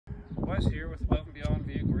Wes here with Above and Beyond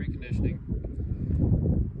Vehicle Reconditioning.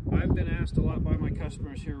 I've been asked a lot by my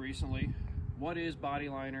customers here recently, what is body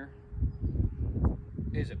liner?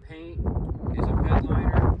 Is it paint? Is it bed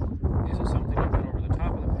liner? Is it something you put over the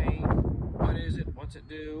top of the paint? What is it? What's it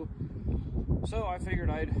do? So I figured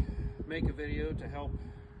I'd make a video to help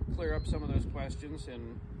clear up some of those questions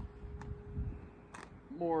in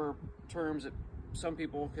more terms that some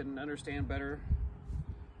people can understand better.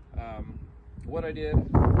 What I did,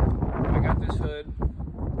 I got this hood.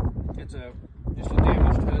 It's just a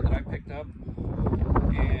damaged hood that I picked up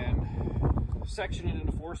and sectioned it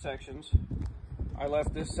into 4 sections. I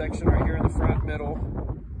left this section right here in the front middle,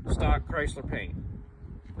 stock Chrysler paint.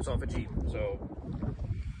 It's off a Jeep, so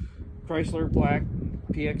Chrysler black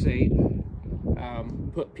PX8.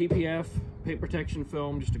 Put PPF, paint protection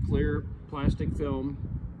film, just a clear plastic film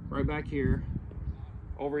right back here.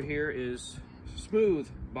 Over here is smooth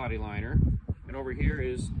body liner, and over here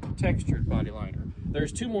is textured body liner.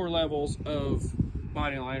 There's 2 more levels of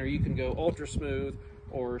body liner. You can go ultra smooth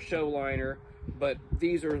or show liner, but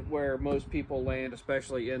these are where most people land,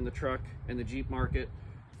 especially in the truck and the Jeep market,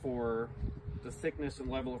 for the thickness and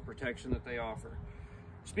level of protection that they offer.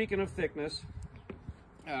 Speaking of thickness,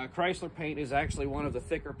 Chrysler paint is actually one of the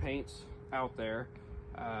thicker paints out there,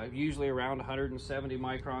 usually around 170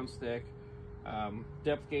 microns thick.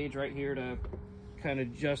 Depth gauge right here to kind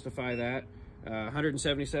of justify that.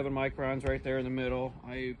 177 microns right there in the middle.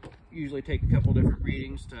 I usually take a couple different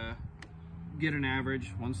readings to get an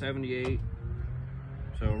average. 178,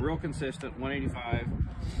 so real consistent. 185.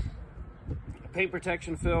 Paint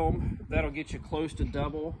protection film, that'll get you close to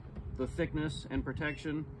double the thickness and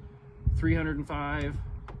protection. 305,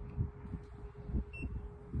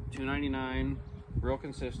 299, real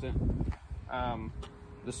consistent.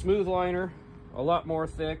 The smooth liner, a lot more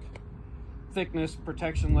thickness,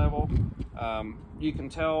 protection level. You can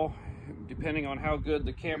tell, depending on how good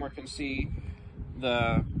the camera can see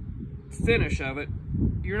the finish of it,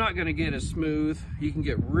 you're not going to get as smooth. You can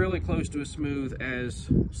get really close to as smooth as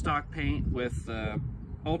stock paint with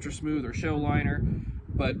ultra smooth or show liner,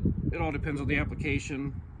 but it all depends on the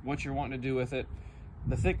application, what you're wanting to do with it.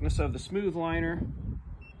 The thickness of the smooth liner,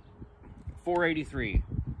 483.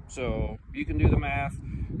 So you can do the math,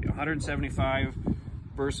 175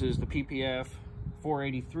 versus the PPF,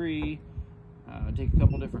 483. Take a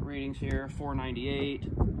couple different readings here, 498,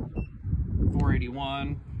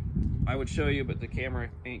 481. I would show you, but the camera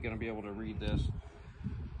ain't gonna be able to read this.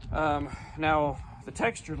 Now, the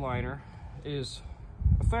textured liner is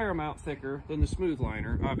a fair amount thicker than the smooth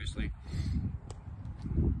liner, obviously.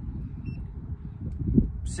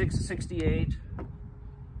 668,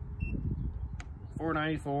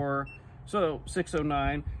 494, so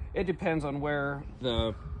 609. It depends on where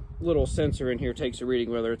the little sensor in here takes a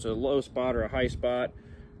reading, whether it's a low spot or a high spot,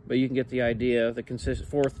 but you can get the idea. The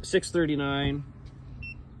 639,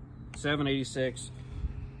 786,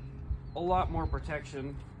 a lot more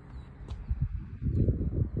protection,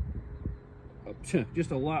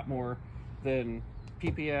 just a lot more than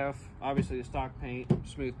PPF, obviously the stock paint,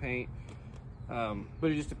 smooth paint,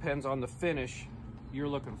 but it just depends on the finish you're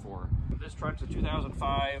looking for. This truck's a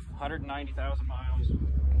 2005, 190,000 miles.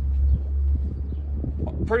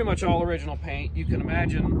 Pretty much all original paint. You can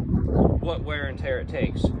imagine what wear and tear it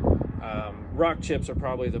takes. Rock chips are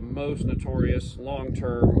probably the most notorious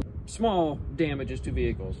long-term small damages to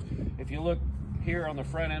vehicles. If you look here on the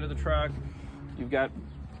front end of the truck, you've got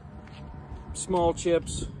small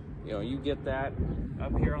chips. You know, you get that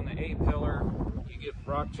up here on the A-pillar. You get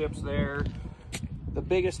rock chips there. The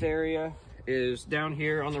biggest area is down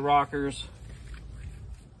here on the rockers,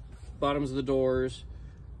 bottoms of the doors.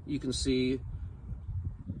 You can see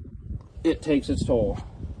it takes its toll.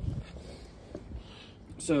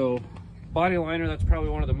 So body liner, that's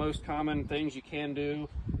probably one of the most common things you can do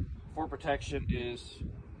for protection, is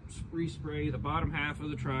respray the bottom half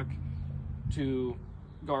of the truck to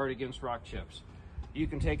guard against rock chips. You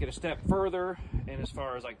can take it a step further, and as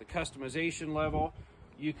far as like the customization level,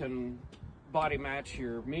 you can body match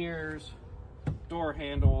your mirrors, door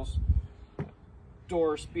handles,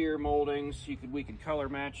 door spear moldings. We could color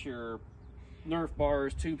match your Nerf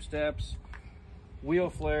bars, tube steps,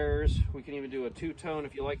 wheel flares. We can even do a two-tone.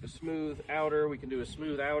 If you like the smooth outer, we can do a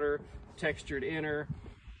smooth outer, textured inner.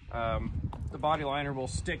 The body liner will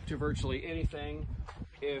stick to virtually anything.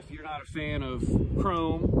 If you're not a fan of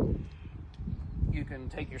chrome, you can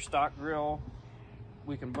take your stock grill.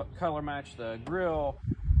 We can color match the grill,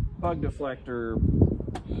 bug deflector,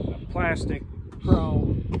 plastic,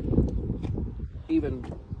 chrome,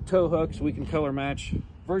 even tow hooks. We can color match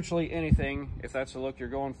virtually anything if that's the look you're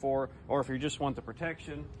going for, or if you just want the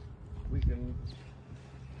protection, we can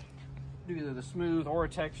do either the smooth or a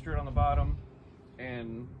textured on the bottom,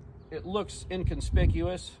 and it looks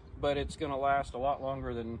inconspicuous, but it's going to last a lot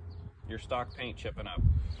longer than your stock paint chipping up.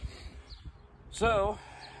 So,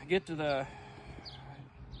 get to the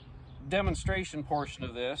demonstration portion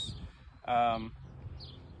of this. I'm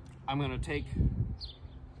going to take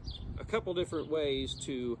a couple different ways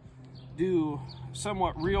to do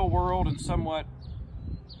somewhat real world and somewhat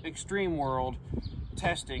extreme world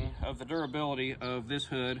testing of the durability of this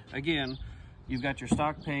hood. Again, you've got your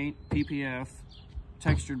stock paint, PPF,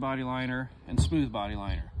 textured body liner, and smooth body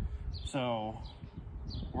liner. So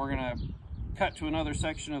we're gonna cut to another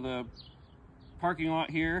section of the parking lot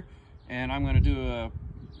here, and I'm gonna do a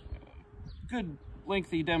good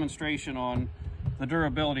lengthy demonstration on the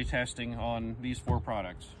durability testing on these 4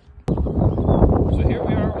 products. So here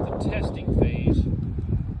we are with the testing phase.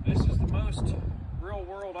 This is the most real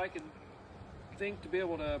world I can think to be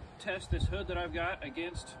able to test this hood that I've got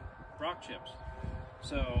against rock chips.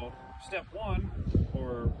 So step 1,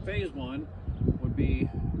 or phase 1, would be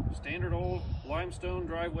standard old limestone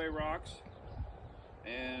driveway rocks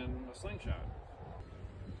and a slingshot.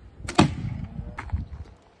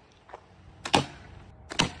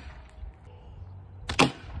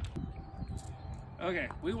 Okay,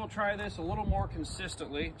 we will try this a little more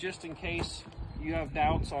consistently, just in case you have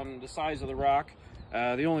doubts on the size of the rock.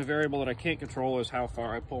 The only variable that I can't control is how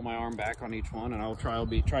far I pull my arm back on each one, and I'll try to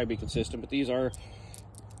be consistent. But these are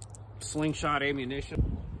slingshot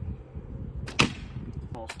ammunition.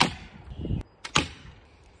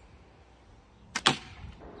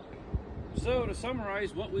 So to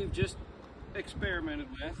summarize what we've just experimented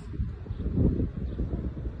with,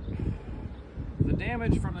 the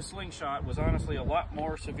damage from the slingshot was honestly a lot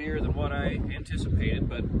more severe than what I anticipated,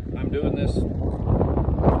 but I'm doing this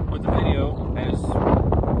with the video as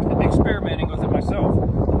experimenting with it myself.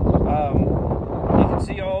 You can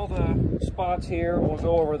see all the spots here. We'll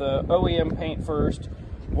go over the OEM paint first.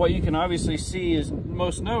 What you can obviously see is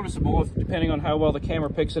most noticeable, depending on how well the camera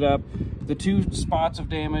picks it up, the 2 spots of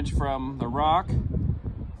damage from the rock,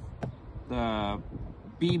 the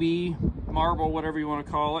BB, marble, whatever you want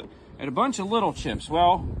to call it, and a bunch of little chips.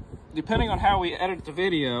 Well, depending on how we edit the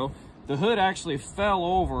video, the hood actually fell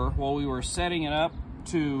over while we were setting it up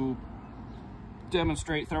to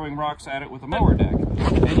demonstrate throwing rocks at it with a mower deck.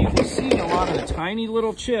 And you can see a lot of the tiny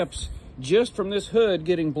little chips just from this hood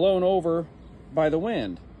getting blown over by the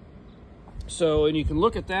wind. So, and you can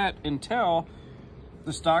look at that and tell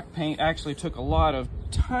the stock paint actually took a lot of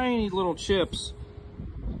tiny little chips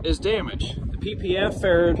as damage. The PPF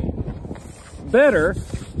fared better,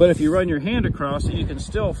 but if you run your hand across it, you can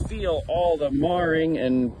still feel all the marring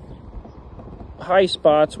and high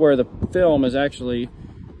spots where the film is actually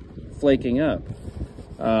flaking up.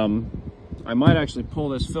 I might actually pull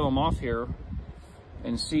this film off here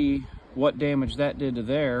and see what damage that did to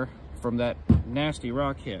there from that nasty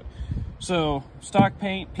rock hit. So stock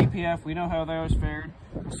paint, PPF, we know how those fared.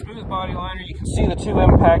 Smooth body liner, you can see the 2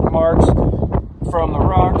 impact marks from the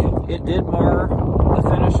rock. It did mar the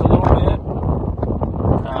finish a little bit.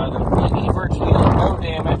 The virtually no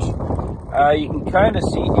damage. You can kind of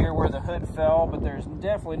see here where the hood fell, but there's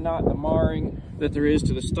definitely not the marring that there is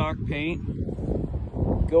to the stock paint.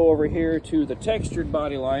 Go over here to the textured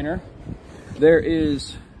body liner. There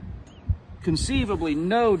is conceivably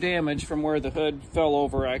no damage from where the hood fell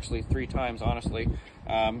over, actually 3 times, honestly.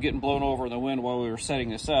 Getting blown over in the wind while we were setting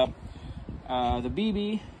this up. The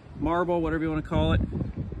BB, marble, whatever you want to call it,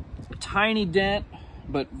 a tiny dent,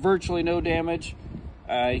 but virtually no damage.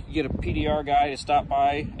 You can get a PDR guy to stop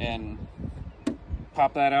by and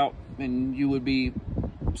pop that out, and you would be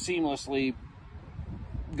seamlessly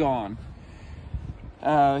gone.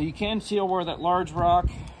 You can see where that large rock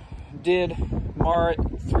did mar it,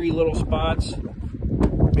 3 little spots.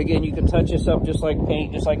 Again, you can touch this up just like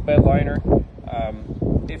paint, just like bed liner,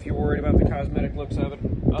 if you're worried about the cosmetic looks of it.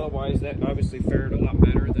 Otherwise, that obviously fared a lot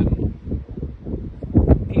better than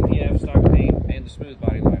PPF, stock paint, and the smooth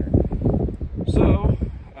body liner. So,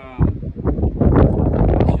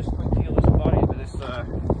 let's just quick peel this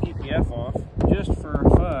PPF off, just for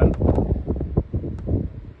fun.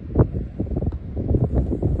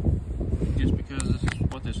 Just because this is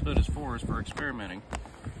what this hood is for experimenting.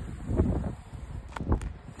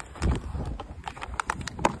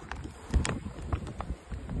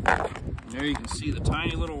 There you can see the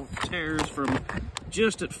tiny little tears from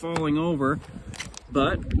just it falling over,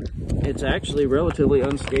 but it's actually relatively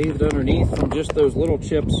unscathed underneath from just those little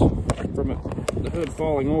chips from the hood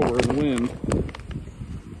falling over in the wind.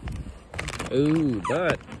 Ooh,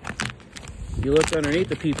 but you look underneath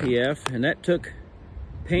the PPF, and that took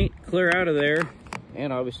paint clear out of there,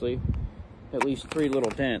 and obviously at least 3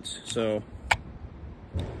 little dents. So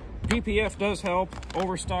PPF does help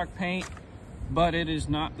overstock paint, but it is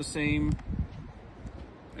not the same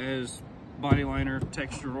as body liner,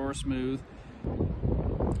 textured or smooth.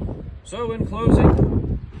 So in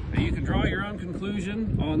closing, you can draw your own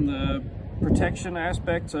conclusion on the protection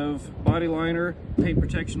aspects of body liner, paint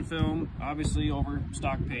protection film, obviously over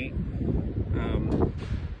stock paint.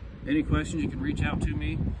 Any questions, you can reach out to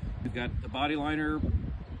me. We've got the body liner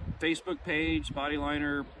Facebook page, body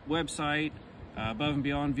liner website, Above and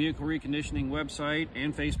Beyond Vehicle Reconditioning website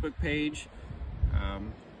and Facebook page.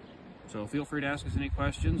 So feel free to ask us any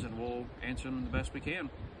questions and we'll answer them the best we can.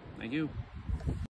 Thank you.